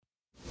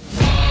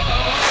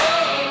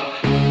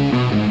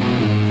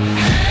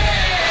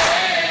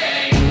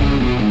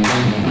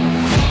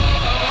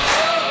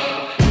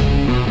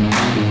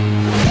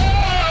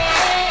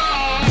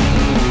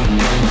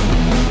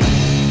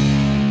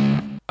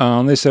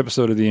On this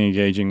episode of The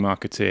Engaging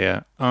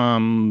Marketeer,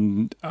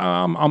 I'm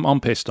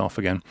pissed off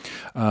again.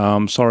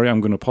 Sorry,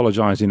 I'm going to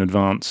apologize in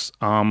advance.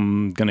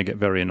 I'm going to get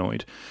very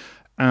annoyed.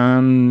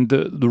 And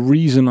the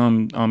reason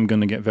I'm going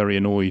to get very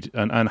annoyed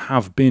and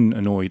have been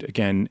annoyed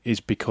again is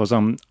because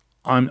I'm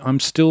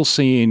still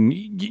seeing,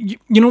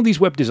 you know,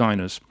 these web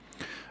designers,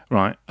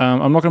 right?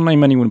 I'm not going to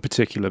name anyone in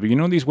particular, but you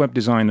know these web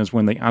designers,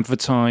 when they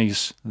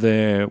advertise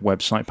their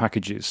website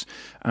packages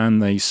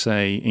and they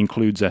say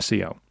includes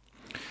SEO.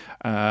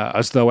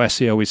 As though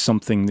SEO is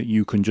something that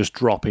you can just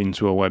drop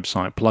into a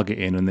website, plug it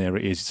in, and there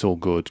it is. It's all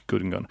good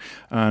and gone.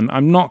 And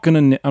I'm not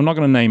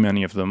gonna name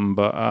any of them,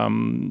 but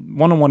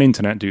One-on-One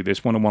Internet do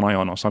this. One-on-One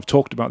Ionos. I've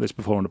talked about this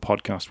before on the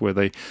podcast, where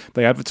they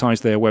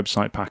advertise their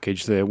website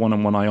package, their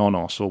One-on-One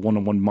Ionos or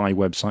One-on-One My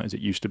Website as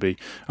it used to be,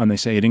 and they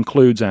say it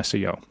includes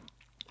SEO.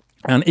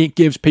 And it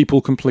gives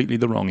people completely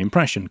the wrong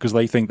impression because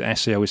they think that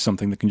SEO is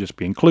something that can just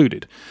be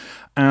included.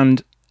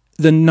 And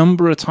the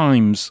number of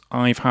times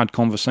I've had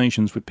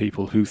conversations with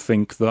people who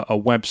think that a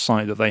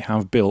website that they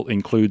have built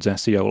includes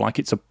SEO, like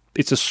it's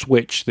a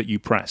switch that you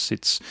press.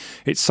 It's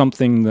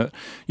something that,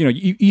 you know,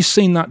 you've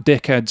seen that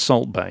dickhead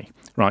Salt Bay,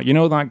 right? You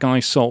know that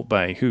guy Salt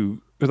Bay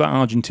that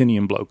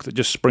Argentinian bloke that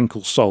just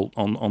sprinkles salt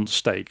on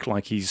steak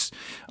like he's,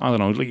 I don't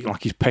know,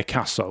 like he's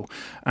Picasso,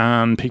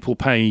 and people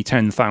pay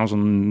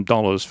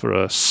 $10,000 for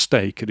a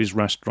steak at his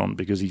restaurant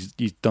because he's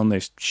done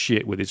this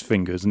shit with his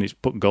fingers and he's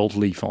put gold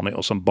leaf on it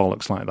or some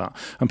bollocks like that,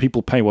 and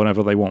people pay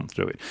whatever they want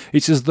through it.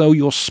 It's as though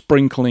you're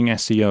sprinkling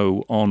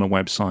SEO on a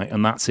website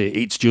and that's it.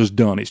 It's just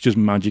done. It's just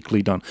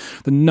magically done.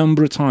 The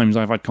number of times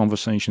I've had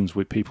conversations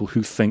with people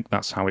who think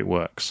that's how it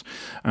works,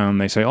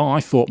 and they say, "Oh, I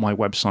thought my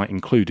website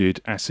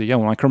included SEO,"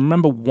 and I can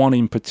remember one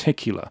in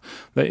particular,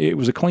 that it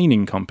was a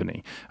cleaning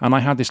company, and I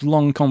had this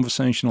long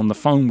conversation on the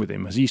phone with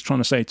him as he's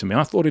trying to say to me,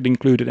 "I thought it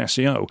included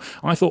SEO.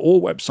 I thought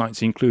all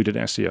websites included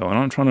SEO," and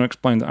I'm trying to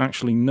explain that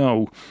actually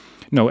no,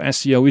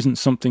 SEO isn't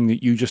something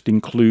that you just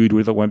include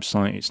with a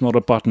website. It's not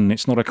a button,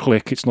 it's not a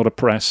click, it's not a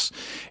press.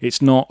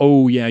 It's not,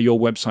 oh yeah, your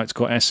website's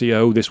got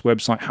SEO, this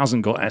website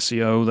hasn't got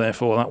SEO,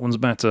 therefore that one's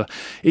better.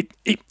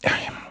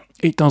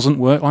 It doesn't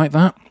work like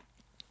that.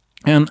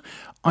 And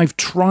I've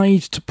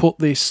tried to put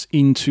this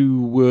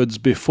into words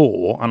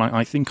before, and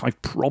I think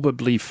I've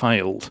probably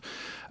failed.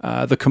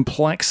 The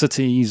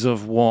complexities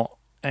of what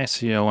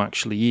SEO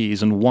actually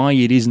is and why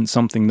it isn't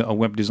something that a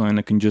web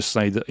designer can just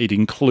say that it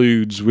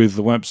includes with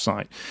the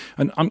website.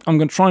 And I'm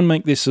going to try and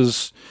make this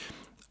as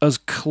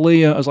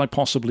clear as I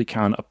possibly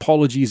can.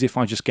 Apologies if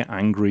I just get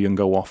angry and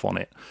go off on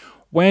it.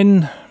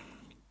 When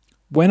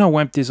a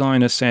web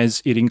designer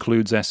says it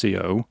includes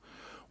SEO,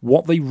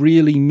 what they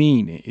really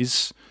mean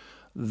is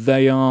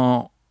they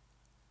are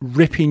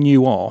ripping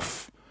you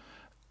off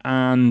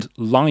and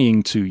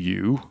lying to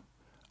you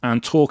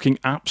and talking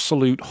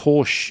absolute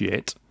horse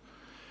shit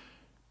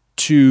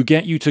to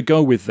get you to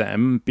go with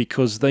them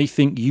because they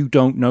think you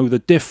don't know the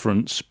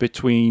difference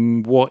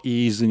between what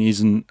is and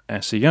isn't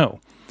SEO.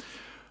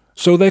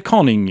 So they're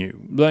conning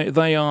you.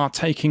 They are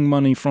taking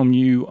money from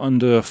you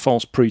under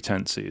false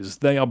pretenses.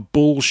 They are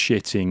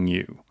bullshitting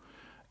you.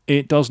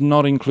 It does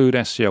not include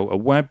SEO. A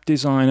web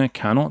designer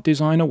cannot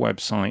design a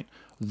website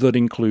that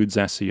includes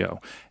SEO.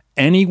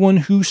 Anyone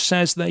who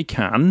says they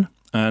can,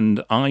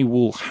 and I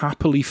will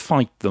happily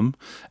fight them,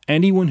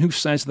 anyone who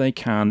says they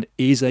can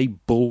is a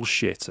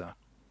bullshitter.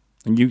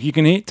 And you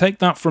can take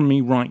that from me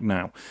right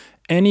now.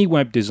 Any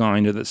web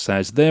designer that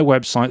says their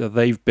website that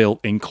they've built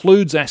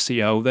includes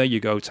SEO, there you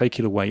go, take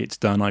it away, it's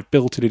done, I've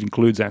built it, it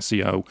includes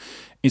SEO,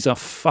 is a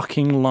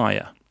fucking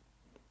liar.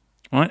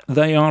 Right?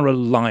 They are a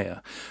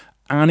liar.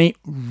 And it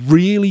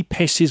really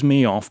pisses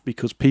me off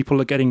because people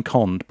are getting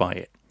conned by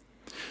it.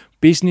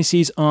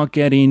 Businesses are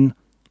getting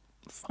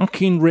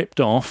fucking ripped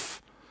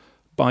off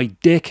by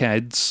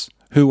dickheads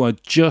who are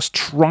just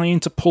trying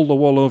to pull the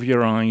wool over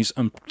your eyes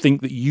and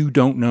think that you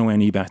don't know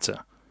any better.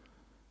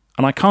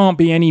 And I can't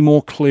be any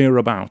more clear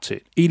about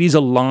it. It is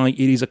a lie, it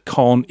is a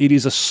con, it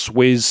is a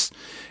swizz,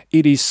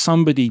 it is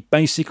somebody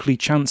basically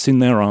chancing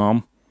their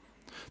arm,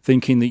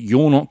 thinking that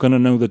you're not going to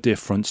know the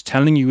difference,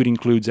 telling you it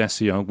includes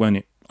SEO when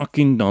it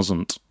fucking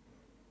doesn't.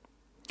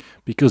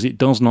 Because it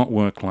does not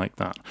work like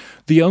that.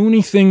 The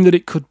only thing that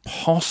it could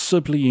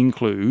possibly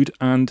include,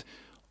 and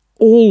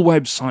all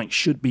websites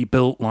should be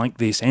built like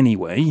this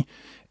anyway,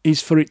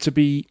 is for it to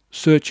be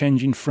search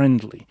engine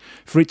friendly,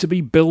 for it to be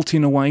built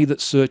in a way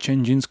that search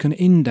engines can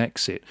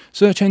index it.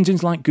 Search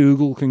engines like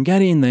Google can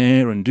get in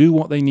there and do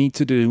what they need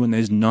to do, and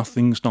there's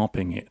nothing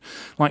stopping it.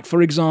 Like,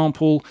 for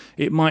example,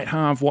 it might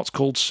have what's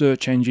called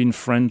search engine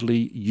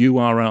friendly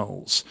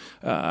URLs,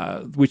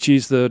 which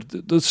is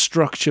the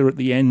structure at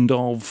the end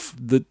of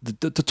the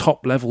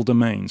top level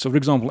domain. So, for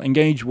example,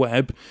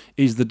 EngageWeb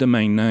is the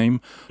domain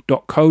name,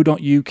 .co.uk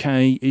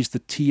is the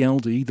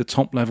TLD, the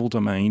top level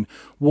domain.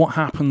 What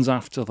happens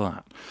after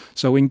that?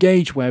 So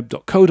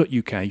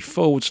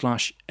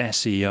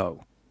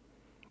engageweb.co.uk/SEO.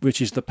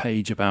 which is the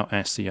page about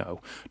SEO,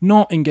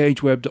 not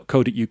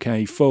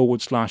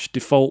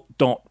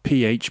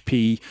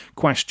engageweb.co.uk/default.php ?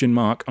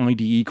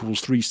 ID =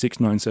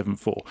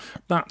 36974.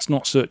 That's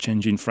not search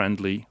engine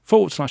friendly.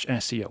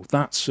 /SEO.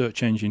 That's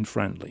search engine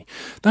friendly.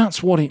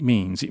 That's what it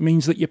means. It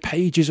means that your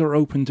pages are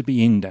open to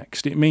be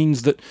indexed. It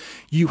means that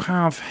you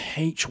have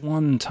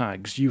H1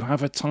 tags, you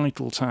have a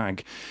title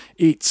tag.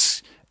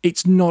 It's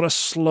not a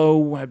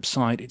slow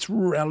website. It's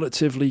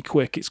relatively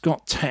quick. It's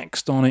got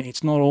text on it.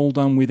 It's not all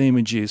done with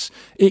images.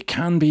 It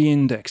can be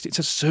indexed. It's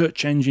a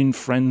search engine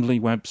friendly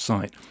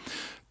website.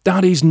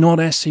 That is not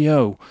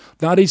SEO.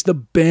 That is the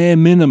bare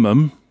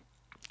minimum,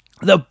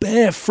 the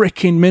bare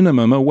frickin'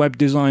 minimum a web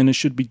designer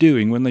should be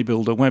doing when they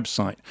build a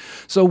website.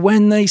 So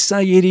when they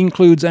say it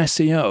includes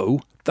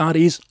SEO, that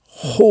is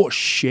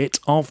horseshit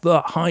of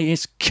the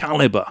highest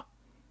caliber.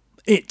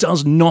 It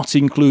does not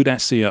include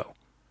SEO.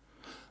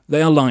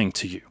 They are lying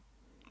to you.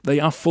 They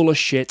are full of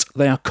shit.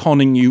 They are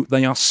conning you.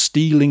 They are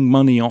stealing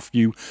money off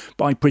you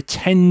by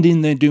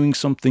pretending they're doing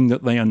something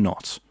that they are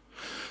not.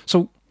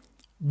 So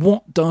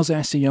what does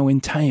SEO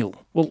entail?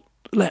 Well,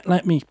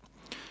 let me...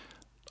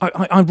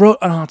 I wrote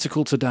an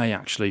article today,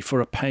 actually,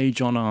 for a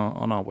page on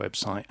our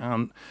website,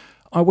 and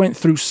I went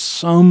through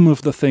some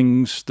of the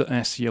things that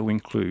SEO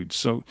includes.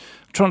 So I'm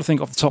trying to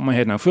think off the top of my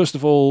head now. First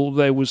of all,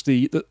 there was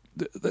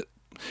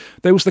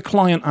there was the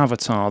client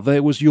avatar.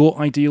 There was your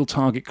ideal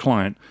target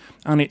client,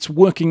 and it's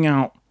working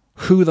out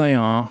who they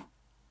are,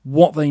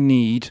 what they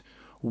need,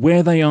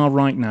 where they are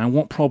right now,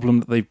 what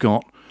problem that they've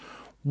got,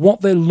 what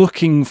they're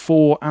looking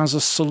for as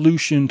a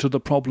solution to the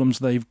problems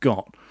they've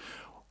got.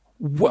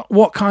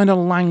 What kind of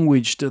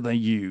language do they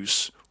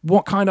use?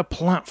 What kind of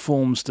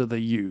platforms do they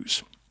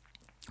use?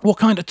 What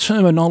kind of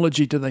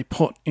terminology do they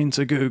put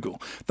into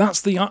Google? That's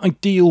the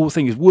ideal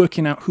thing, is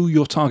working out who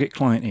your target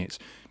client is.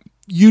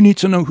 You need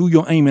to know who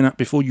you're aiming at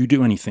before you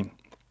do anything.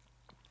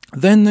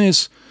 Then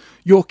there's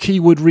your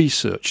keyword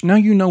research. Now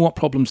you know what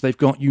problems they've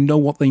got. You know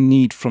what they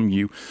need from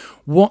you.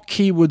 What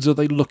keywords are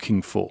they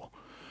looking for?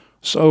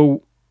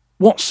 So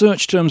what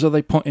search terms are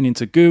they putting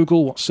into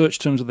Google? What search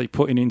terms are they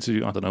putting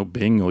into, I don't know,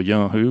 Bing or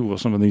Yahoo or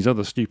some of these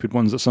other stupid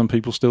ones that some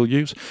people still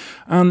use?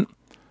 And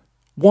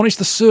what is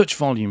the search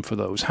volume for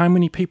those? How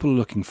many people are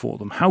looking for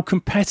them? How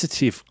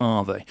competitive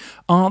are they?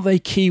 Are they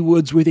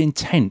keywords with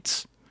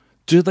intent?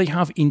 Do they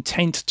have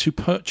intent to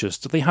purchase?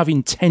 Do they have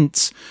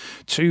intent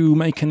to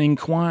make an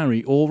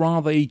inquiry? Or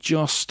are they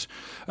just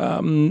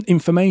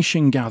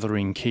information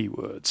gathering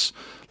keywords?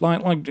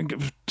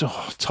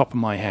 Top of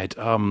my head,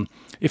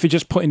 if you're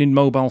just putting in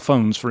mobile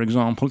phones, for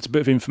example, it's a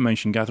bit of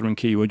information gathering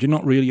keyword. You're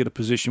not really at a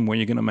position where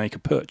you're going to make a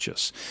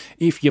purchase.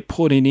 If you're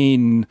putting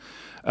in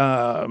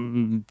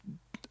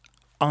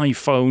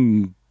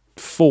iPhone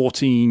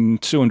 14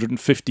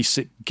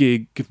 256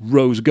 gig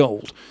rose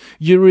gold,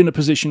 you're in a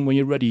position where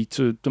you're ready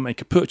to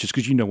make a purchase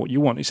because you know what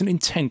you want. It's an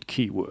intent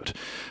keyword.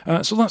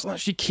 So that's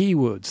actually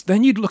keywords.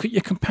 Then you'd look at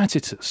your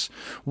competitors.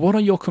 What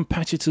are your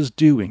competitors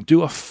doing?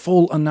 Do a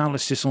full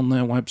analysis on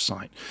their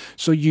website.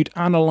 So you'd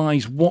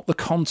analyze what the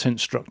content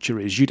structure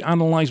is. You'd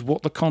analyze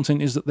what the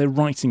content is that they're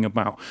writing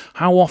about.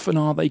 How often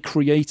are they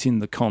creating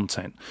the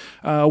content?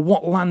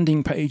 What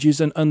landing pages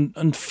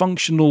and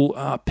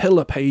functional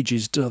pillar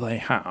pages do they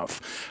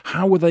have?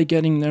 How are they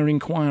getting their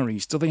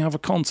inquiries? Do they have a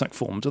contact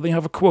form? Do they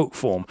have a quote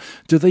form?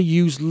 Do they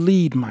use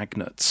lead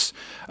magnets?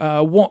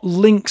 What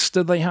links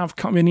do they have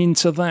coming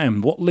into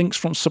them? What links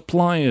from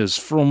suppliers,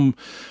 from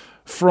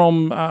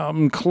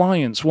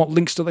clients? What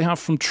links do they have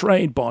from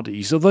trade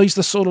bodies? Are those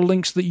the sort of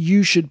links that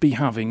you should be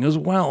having as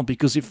well?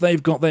 Because if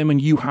they've got them and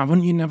you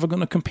haven't, you're never going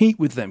to compete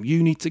with them.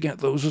 You need to get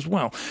those as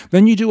well.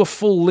 Then you do a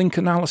full link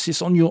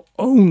analysis on your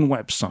own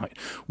website.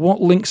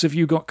 What links have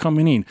you got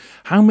coming in?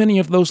 How many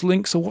of those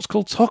links are what's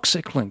called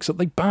toxic links? Are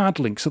they bad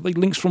links? Are they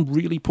links from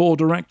really poor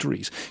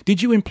directories?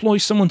 Did you employ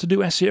someone to do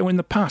SEO in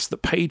the past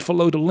that paid for a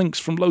load of links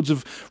from loads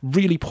of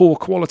really poor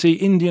quality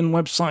Indian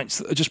websites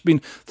that have just been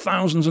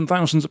thousands and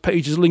thousands of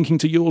pages linking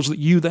to yours that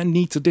you then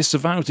need to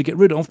disavow to get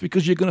rid of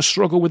because you're going to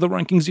struggle with the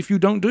rankings if you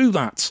don't do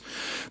that?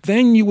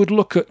 Then you would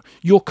look at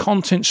your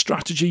content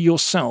strategy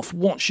yourself.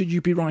 What should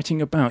you be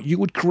writing about? You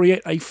would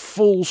create a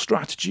full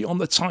strategy on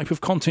the type of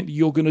content that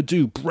you're going to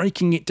do,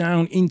 breaking it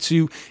down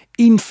into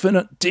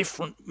infinite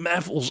different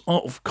levels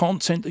of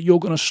content that you're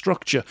going to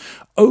structure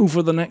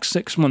over the next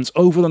 6 months,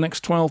 over the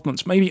next 12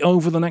 months, maybe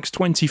over the next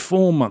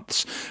 24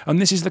 months. And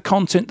this is the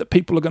content that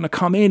people are going to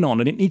come in on,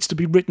 and it needs to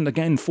be written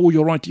again for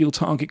your ideal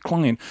target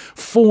client,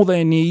 for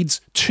their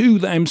needs, to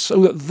them,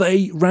 so that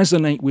they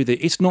resonate with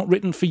it. It's not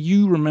written for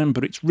you,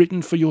 remember, it's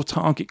written for your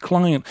target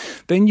client.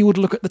 Then you would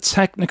look at the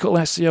technical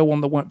SEO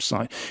on the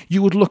website.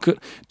 You would look at,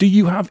 do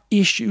you have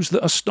issues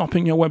that are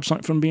stopping your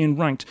website from being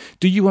ranked?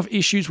 Do you have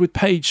issues with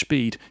page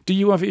speed? Do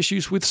you have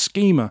issues with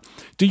schema?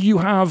 Do you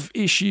have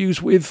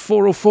issues with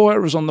 404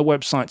 errors on the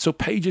website, so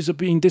pages are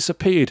being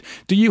disappeared?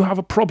 Do you have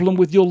a problem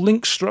with your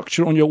link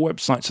structure on your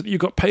website, so that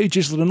you've got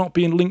pages that are not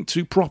being linked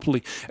to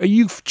properly? Are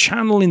you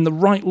channeling the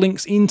right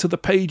links into the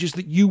pages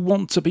that you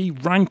want to be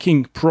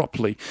ranking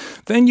properly?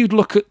 Then you'd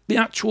look at the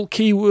actual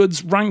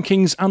keywords,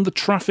 rankings, and the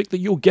traffic that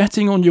you're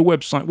getting on your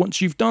website once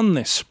you've done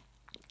this.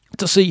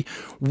 to see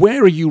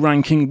where are you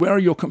ranking, where are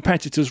your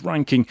competitors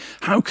ranking,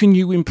 how can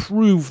you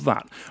improve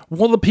that,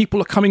 what other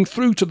people are coming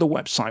through to the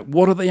website,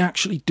 what are they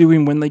actually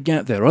doing when they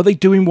get there, are they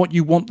doing what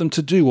you want them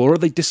to do, or are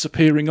they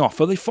disappearing off,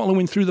 are they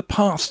following through the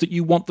paths that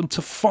you want them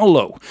to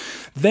follow.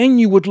 Then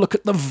you would look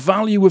at the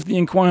value of the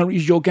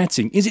inquiries you're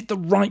getting. Is it the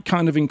right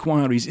kind of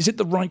inquiries? Is it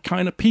the right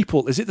kind of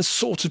people? Is it the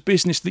sort of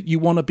business that you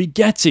want to be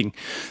getting?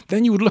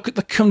 Then you would look at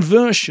the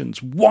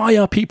conversions. Why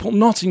are people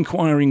not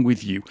inquiring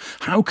with you?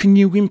 How can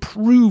you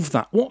improve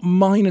that? What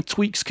minor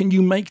tweaks can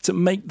you make to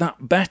make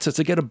that better,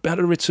 to get a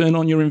better return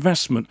on your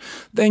investment?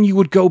 Then you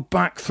would go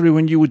back through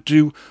and you would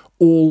do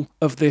all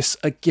of this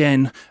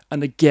again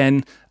and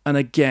again and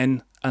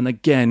again and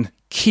again,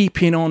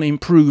 keeping on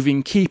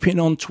improving, keeping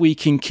on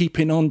tweaking,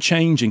 keeping on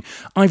changing.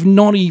 I've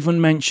not even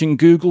mentioned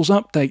Google's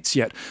updates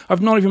yet.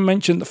 I've not even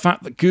mentioned the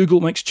fact that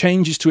Google makes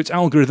changes to its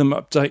algorithm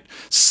update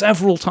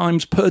several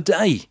times per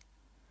day.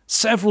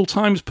 Several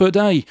times per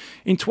day.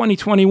 In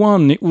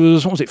 2021, it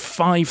was,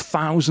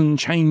 5,000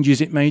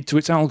 changes it made to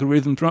its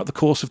algorithm throughout the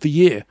course of the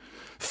year.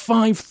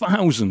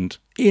 5,000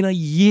 in a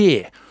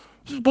year.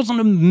 What kind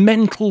of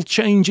mental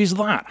change is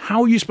that?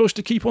 How are you supposed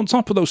to keep on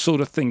top of those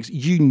sort of things?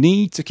 You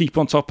need to keep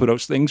on top of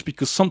those things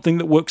because something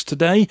that works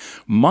today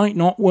might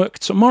not work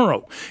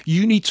tomorrow.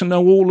 You need to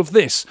know all of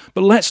this.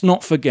 But let's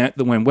not forget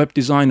that when web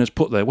designers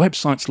put their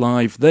websites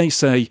live, they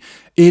say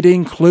it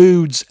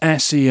includes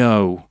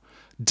SEO.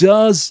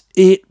 Does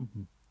it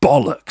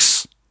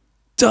bollocks?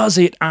 Does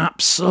it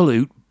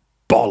absolute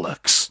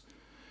bollocks?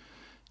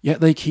 Yet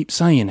they keep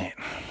saying it.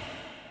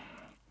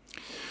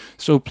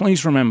 So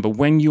please remember,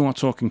 when you are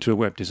talking to a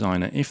web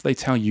designer, if they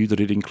tell you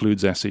that it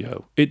includes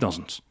SEO, it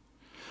doesn't.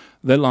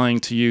 They're lying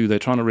to you, they're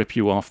trying to rip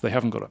you off, they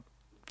haven't got a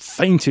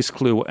faintest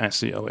clue what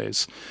SEO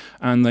is,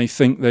 and they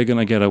think they're going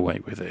to get away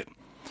with it.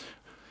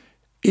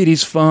 It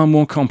is far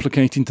more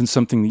complicated than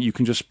something that you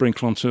can just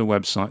sprinkle onto a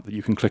website that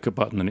you can click a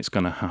button and it's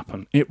going to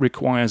happen. It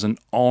requires an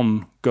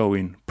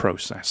ongoing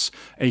process,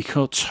 a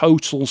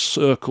total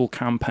circle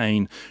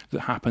campaign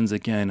that happens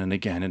again and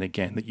again and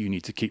again that you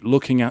need to keep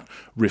looking at,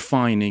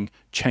 refining,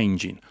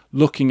 changing,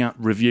 looking at,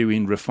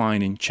 reviewing,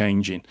 refining,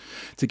 changing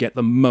to get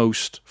the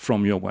most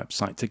from your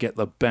website, to get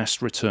the best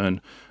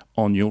return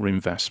on your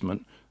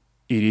investment.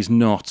 It is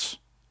not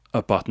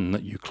a button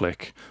that you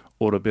click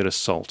or a bit of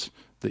salt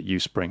that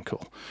you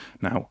sprinkle.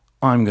 Now,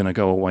 I'm going to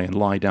go away and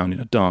lie down in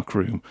a dark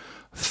room.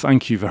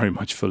 Thank you very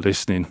much for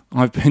listening.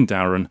 I've been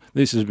Darren.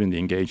 This has been The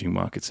Engaging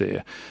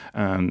Marketeer.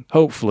 And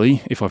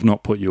hopefully, if I've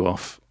not put you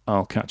off,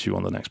 I'll catch you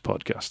on the next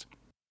podcast.